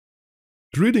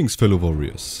Greetings fellow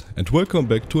warriors, and welcome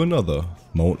back to another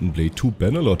Mount & Blade 2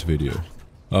 Bannerlord video.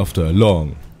 After a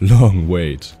long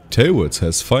wait, Tailwords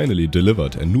has finally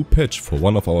delivered a new patch for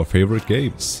one of our favorite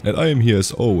games, and I am here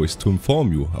as always to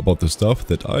inform you about the stuff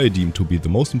that I deem to be the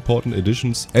most important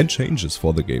additions and changes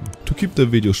for the game, to keep the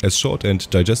video as short and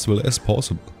digestible as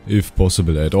possible, if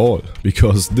possible at all,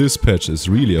 because this patch is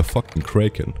really a fucking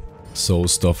kraken. So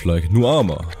stuff like new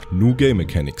armor, new game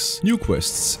mechanics, new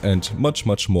quests and much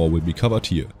more will be covered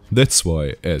here. That's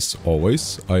why, as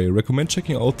always, I recommend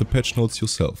checking out the patch notes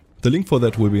yourself. The link for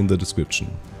that will be in the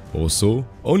description. Also,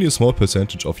 only a small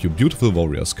percentage of you beautiful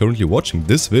warriors currently watching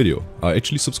this video are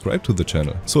actually subscribed to the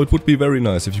channel, so it would be very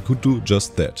nice if you could do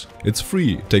just that. It's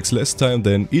free, takes less time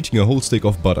than eating a whole stick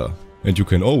of butter. And you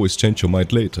can always change your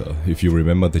mind later, if you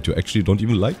remember that you actually don't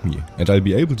even like me, and I'll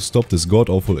be able to stop this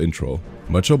god-awful intro.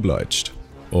 Much obliged.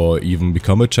 Or even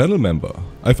become a channel member.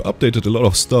 I've updated a lot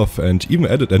of stuff and even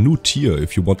added a new tier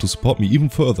if you want to support me even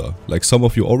further, like some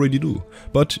of you already do.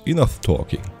 But enough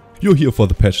talking. You're here for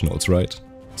the patch notes, right?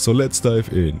 So let's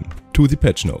dive in to the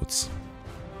patch notes.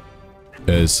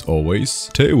 As always,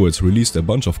 Tailwords released a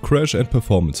bunch of crash and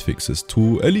performance fixes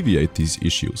to alleviate these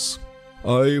issues.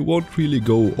 I won't really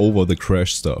go over the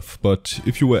crash stuff, but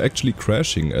if you were actually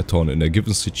crashing a ton in a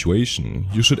given situation,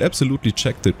 you should absolutely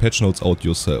check the patch notes out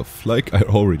yourself, like I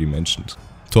already mentioned.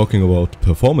 Talking about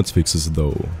performance fixes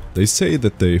though, they say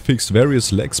that they fixed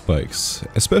various lag spikes,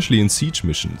 especially in siege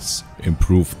missions,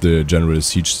 improved the general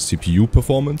siege CPU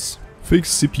performance,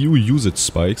 fixed CPU usage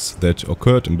spikes that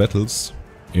occurred in battles,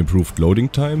 improved loading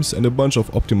times and a bunch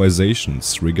of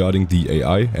optimizations regarding the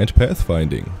AI and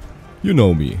pathfinding. You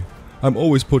know me. I'm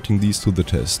always putting these to the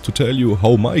test to tell you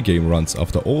how my game runs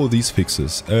after all these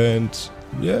fixes, and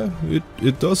yeah,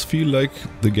 it does feel like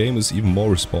the game is even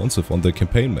more responsive on the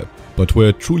campaign map. But where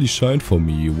it truly shined for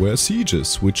me were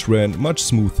sieges, which ran much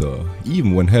smoother,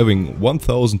 even when having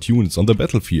 1000 units on the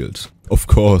battlefield. Of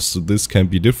course, this can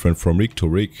be different from rig to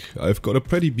rig. I've got a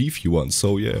pretty beefy one,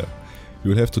 so yeah,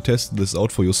 you'll have to test this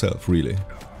out for yourself, really.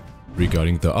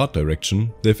 Regarding the art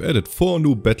direction, they've added 4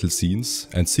 new battle scenes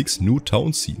and 6 new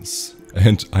town scenes.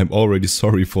 And I'm already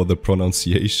sorry for the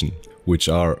pronunciation, which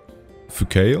are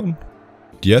Phycaon,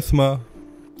 Diathma,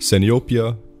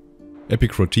 Xeniopia,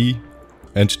 Epicrote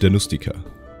and Danustica.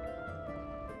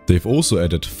 They've also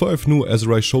added 5 new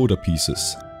Azrai shoulder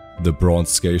pieces, the bronze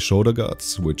scale shoulder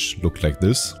guards, which look like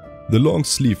this, the long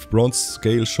sleeve bronze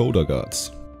scale shoulder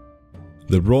guards,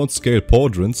 the bronze scale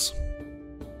pauldrons,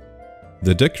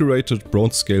 the decorated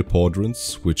bronze scale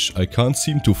pauldrons, which I can't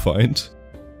seem to find,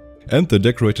 and the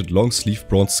decorated long sleeve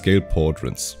bronze scale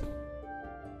pauldrons.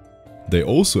 They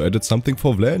also added something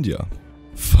for Vlandia.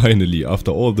 Finally, after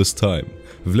all this time,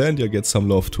 Vlandia gets some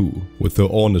love too, with the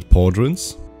ornate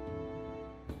pauldrons,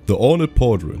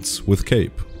 with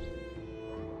cape,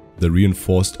 the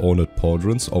reinforced ornate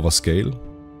pauldrons over scale,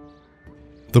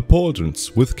 the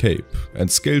pauldrons with cape and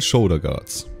scale shoulder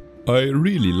guards. I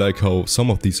really like how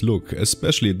some of these look,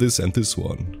 especially this and this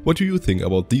one. What do you think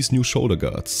about these new shoulder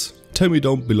guards? Tell me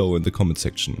down below in the comment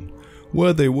section.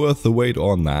 Were they worth the wait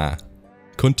or nah?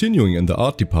 Continuing in the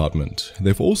art department,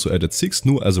 they've also added 6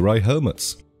 new Azrai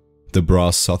helmets. The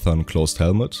brass Southern closed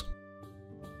helmet,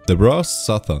 the brass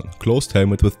Southern closed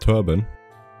helmet with turban,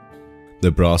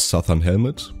 the brass Southern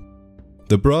helmet,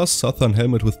 the brass Southern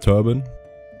helmet with turban,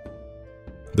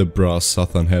 the brass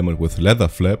Southern helmet with leather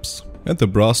flaps, and the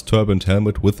brass turbaned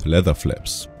helmet with leather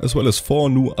flaps, as well as 4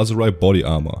 new Azrai body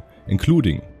armor,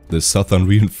 including the Southern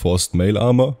reinforced mail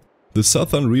armor, the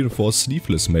Southern reinforced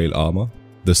sleeveless mail armor,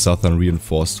 the Southern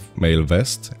reinforced mail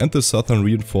vest, and the Southern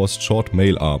reinforced short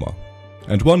mail armor,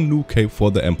 and 1 new cape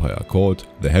for the Empire called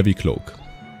the Heavy Cloak.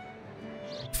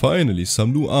 Finally,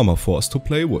 some new armor for us to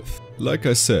play with. Like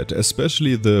I said,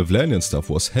 especially the Vlandian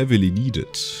stuff was heavily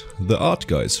needed. The art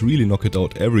guys really knock it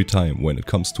out every time when it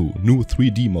comes to new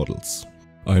 3D models.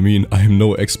 I mean, I'm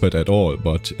no expert at all,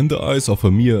 but in the eyes of a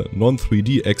mere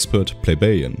non-3D expert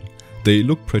plebeian, they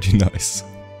look pretty nice.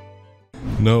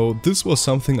 Now, this was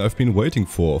something I've been waiting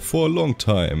for a long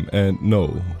time, and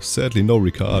no, sadly no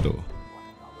Ricardo.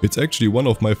 It's actually one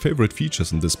of my favorite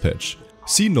features in this patch.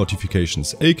 Scene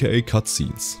notifications, aka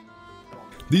cutscenes.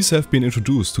 These have been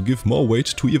introduced to give more weight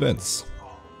to events.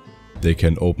 They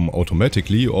can open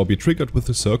automatically or be triggered with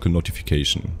a circle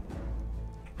notification.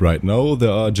 Right now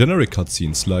there are generic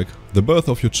cutscenes like the birth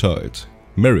of your child,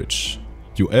 marriage,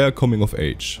 your heir coming of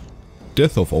age,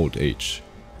 death of old age,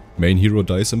 main hero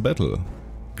dies in battle,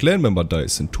 clan member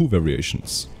dies in 2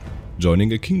 variations,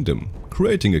 joining a kingdom,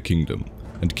 creating a kingdom,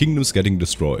 and kingdoms getting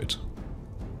destroyed.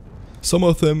 Some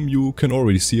of them you can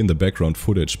already see in the background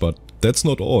footage, but that's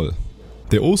not all.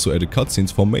 They also added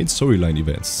cutscenes for main storyline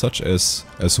events, such as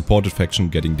a supported faction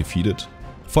getting defeated,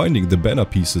 finding the banner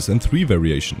pieces in 3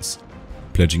 variations,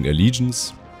 pledging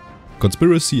allegiance,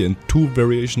 conspiracy in 2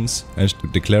 variations, and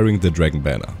declaring the dragon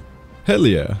banner. Hell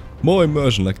yeah, more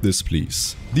immersion like this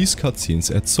please. These cutscenes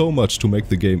add so much to make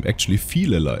the game actually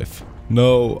feel alive.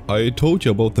 Now, I told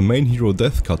you about the main hero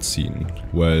death cutscene.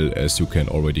 Well, as you can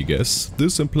already guess,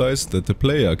 this implies that the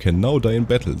player can now die in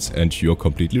battles, and you're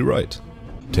completely right.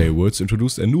 Tailwords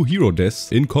introduced a new hero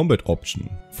death in combat option.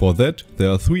 For that, there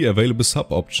are 3 available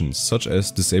sub-options, such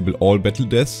as disable all battle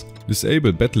deaths,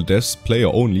 disable battle deaths player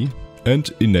only, and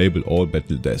enable all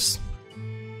battle deaths.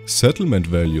 Settlement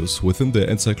values within the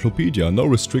encyclopedia are now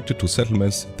restricted to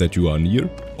settlements that you are near,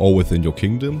 or within your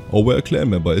kingdom, or where a clan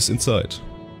member is inside.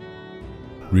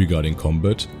 Regarding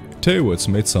combat, Tailwords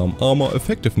made some armor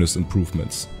effectiveness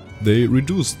improvements. They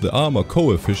reduced the armor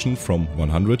coefficient from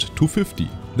 100 to 50.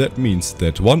 That means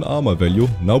that one armor value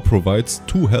now provides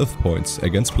 2 health points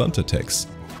against blunt attacks.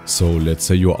 So let's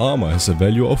say your armor has a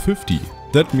value of 50.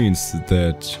 That means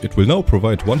that it will now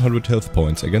provide 100 health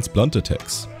points against blunt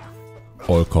attacks.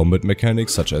 All combat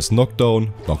mechanics such as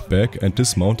knockdown, knockback and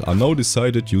dismount are now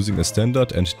decided using a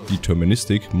standard and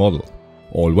deterministic model.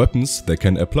 All weapons that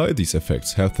can apply these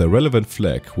effects have their relevant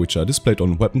flag, which are displayed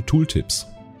on weapon tooltips.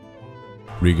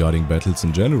 Regarding battles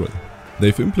in general,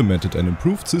 they've implemented an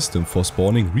improved system for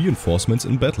spawning reinforcements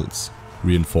in battles.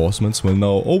 Reinforcements will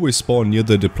now always spawn near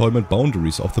the deployment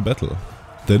boundaries of the battle.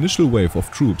 The initial wave of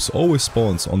troops always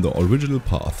spawns on the original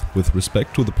path with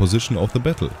respect to the position of the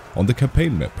battle, on the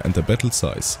campaign map and the battle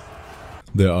size.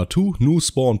 There are 2 new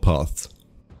spawn paths.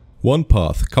 One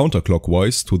path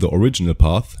counterclockwise to the original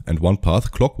path and one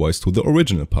path clockwise to the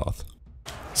original path.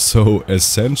 So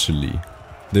essentially,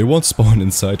 they won't spawn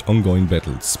inside ongoing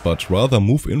battles, but rather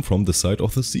move in from the side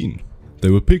of the scene. They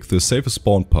will pick the safest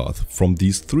spawn path from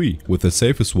these 3, with the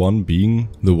safest one being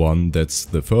the one that's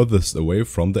the furthest away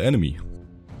from the enemy.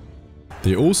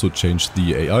 They also changed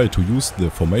the AI to use the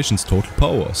formation's total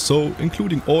power, so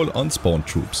including all unspawned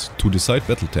troops, to decide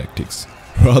battle tactics,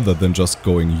 rather than just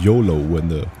going YOLO when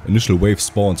the initial wave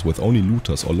spawns with only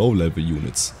looters or low-level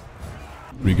units.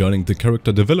 Regarding the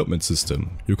character development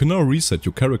system, you can now reset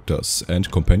your characters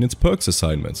and companions' perks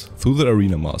assignments through the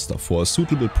Arena Master for a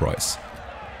suitable price.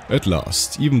 At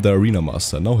last, even the Arena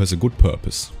Master now has a good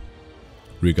purpose.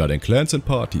 Regarding clans and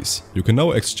parties, you can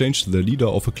now exchange the leader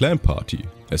of a clan party,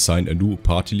 assign a new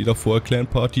party leader for a clan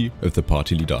party if the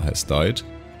party leader has died,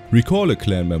 recall a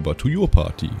clan member to your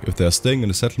party if they are staying in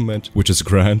a settlement, which is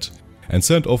grand, and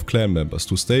send off clan members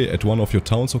to stay at one of your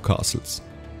towns or castles.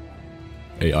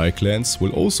 AI clans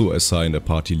will also assign a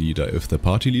party leader if the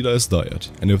party leader is died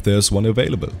and if there is one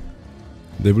available.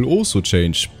 They will also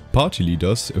change party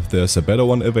leaders if there is a better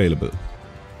one available.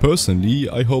 Personally,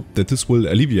 I hope that this will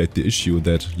alleviate the issue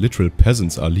that literal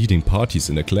peasants are leading parties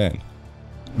in a clan.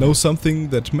 Now, something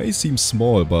that may seem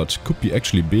small but could be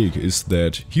actually big is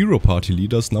that hero party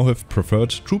leaders now have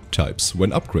preferred troop types when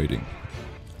upgrading.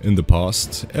 In the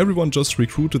past, everyone just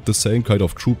recruited the same kind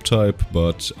of troop type,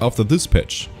 but after this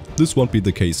patch, this won't be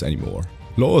the case anymore.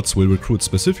 Lords will recruit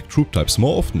specific troop types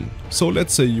more often, so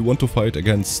let's say you want to fight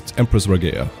against Empress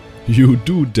Ragea. You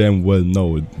do damn well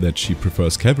know that she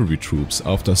prefers cavalry troops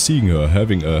after seeing her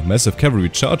having a massive cavalry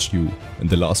charge you in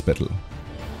the last battle.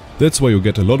 That's why you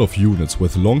get a lot of units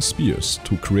with long spears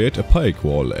to create a pike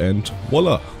wall, and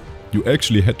voila! You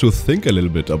actually had to think a little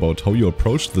bit about how you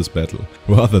approached this battle,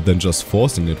 rather than just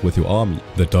forcing it with your army.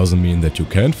 That doesn't mean that you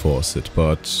can't force it,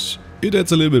 but it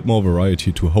adds a little bit more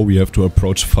variety to how we have to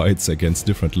approach fights against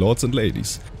different lords and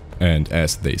ladies. And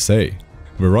as they say,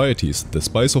 variety is the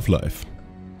spice of life.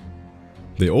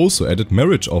 They also added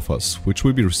marriage offers, which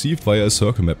will be received via a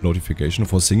circle map notification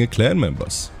for single clan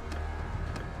members.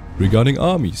 Regarding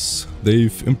armies,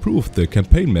 they've improved the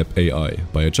campaign map AI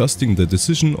by adjusting the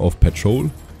decision of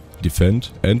patrol, defend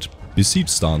and besiege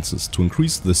stances to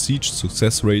increase the siege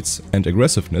success rates and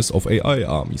aggressiveness of AI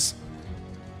armies.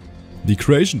 The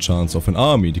creation chance of an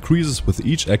army decreases with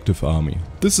each active army.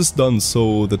 This is done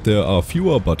so that there are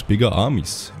fewer but bigger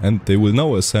armies, and they will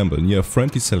now assemble near a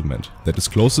friendly settlement that is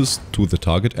closest to the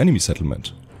target enemy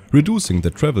settlement, reducing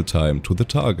the travel time to the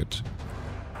target.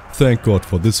 Thank God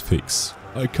for this fix.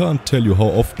 I can't tell you how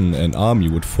often an army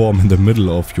would form in the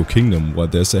middle of your kingdom while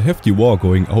there's a hefty war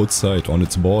going outside on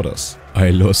its borders.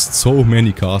 I lost so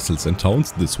many castles and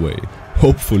towns this way.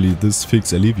 Hopefully this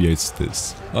fix alleviates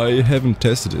this. I haven't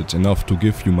tested it enough to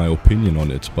give you my opinion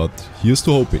on it, but here's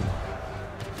to hoping.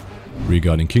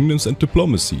 Regarding kingdoms and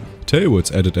diplomacy,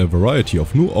 Tailwords added a variety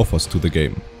of new offers to the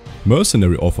game.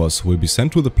 Mercenary offers will be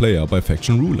sent to the player by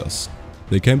faction rulers.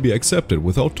 They can be accepted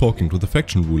without talking to the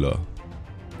faction ruler.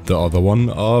 The other one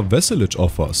are vassalage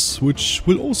offers, which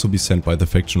will also be sent by the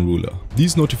faction ruler.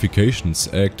 These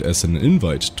notifications act as an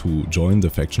invite to join the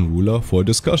faction ruler for a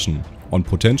discussion on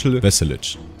potential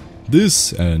vassalage.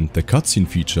 This and the cutscene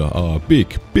feature are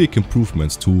big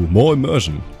improvements to more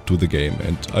immersion to the game,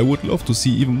 and I would love to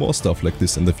see even more stuff like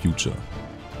this in the future.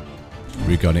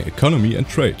 Regarding economy and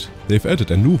trade, they've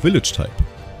added a new village type,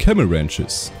 camel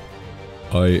ranches.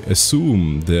 I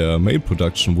assume their main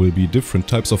production will be different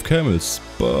types of camels,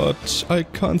 but I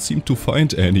can't seem to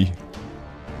find any.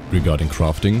 Regarding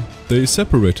crafting, they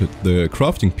separated the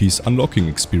crafting piece unlocking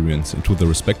experience into the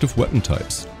respective weapon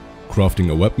types.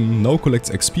 Crafting a weapon now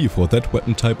collects XP for that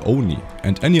weapon type only,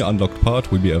 and any unlocked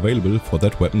part will be available for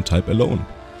that weapon type alone.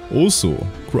 Also,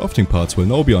 crafting parts will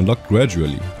now be unlocked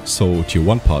gradually, so tier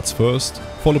 1 parts first,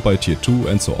 followed by tier 2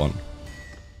 and so on.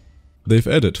 They've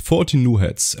added 14 new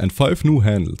heads and 5 new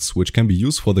handles, which can be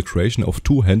used for the creation of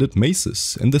two-handed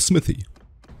maces in the smithy.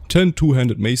 10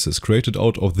 two-handed maces created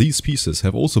out of these pieces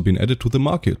have also been added to the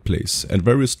marketplace and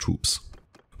various troops.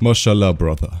 Mashallah,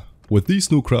 brother. With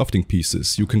these new crafting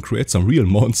pieces you can create some real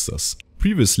monsters.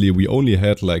 Previously we only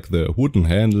had like the wooden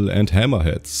handle and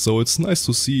hammerhead, so it's nice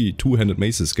to see two-handed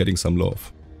maces getting some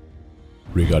love.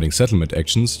 Regarding settlement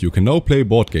actions, you can now play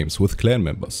board games with clan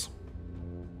members.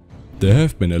 There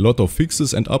have been a lot of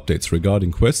fixes and updates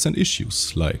regarding quests and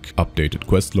issues, like updated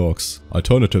quest logs,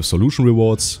 alternative solution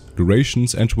rewards,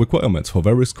 durations and requirements for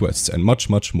various quests and much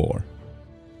more.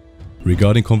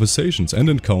 Regarding conversations and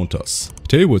encounters,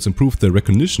 Tailwords improved the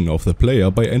recognition of the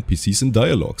player by NPCs in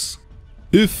dialogues.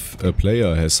 If a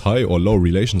player has high or low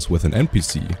relations with an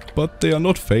NPC, but they are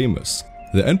not famous,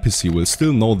 the NPC will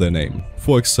still know their name.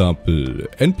 For example,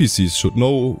 NPCs should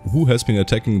know who has been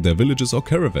attacking their villages or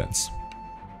caravans.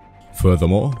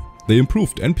 Furthermore, they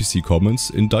improved NPC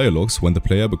comments in dialogues when the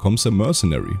player becomes a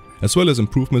mercenary, as well as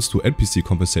improvements to NPC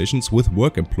conversations with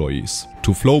work employees,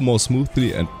 to flow more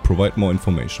smoothly and provide more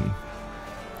information.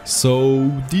 So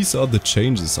these are the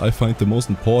changes I find the most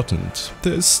important.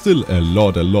 There is still a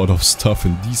lot of stuff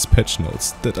in these patch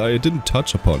notes that I didn't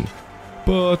touch upon.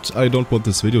 But I don't want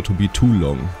this video to be too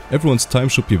long. Everyone's time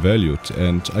should be valued,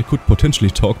 and I could potentially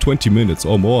talk 20 minutes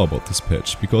or more about this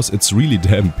patch, because it's really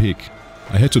damn big.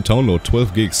 I had to download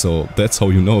 12 gigs, so that's how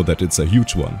you know that it's a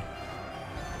huge one.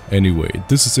 Anyway,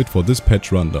 this is it for this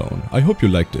patch rundown. I hope you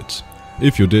liked it.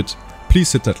 If you did,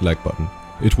 please hit that like button.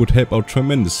 It would help out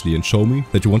tremendously and show me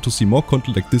that you want to see more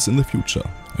content like this in the future.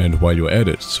 And while you're at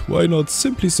it, why not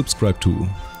simply subscribe too?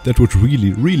 That would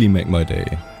really make my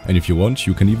day. And if you want,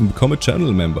 you can even become a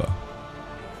channel member.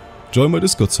 Join my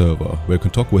Discord server, where you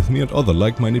can talk with me and other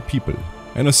like-minded people.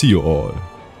 And I see you all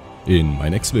in my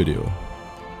next video.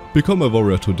 Become a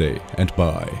warrior today, and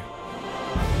bye.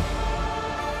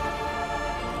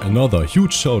 Another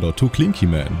huge shout out to Clinky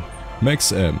Man,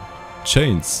 Max M,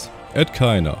 Chains, Ed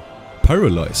Kiner,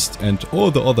 Paralyzed and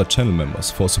all the other channel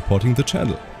members for supporting the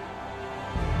channel.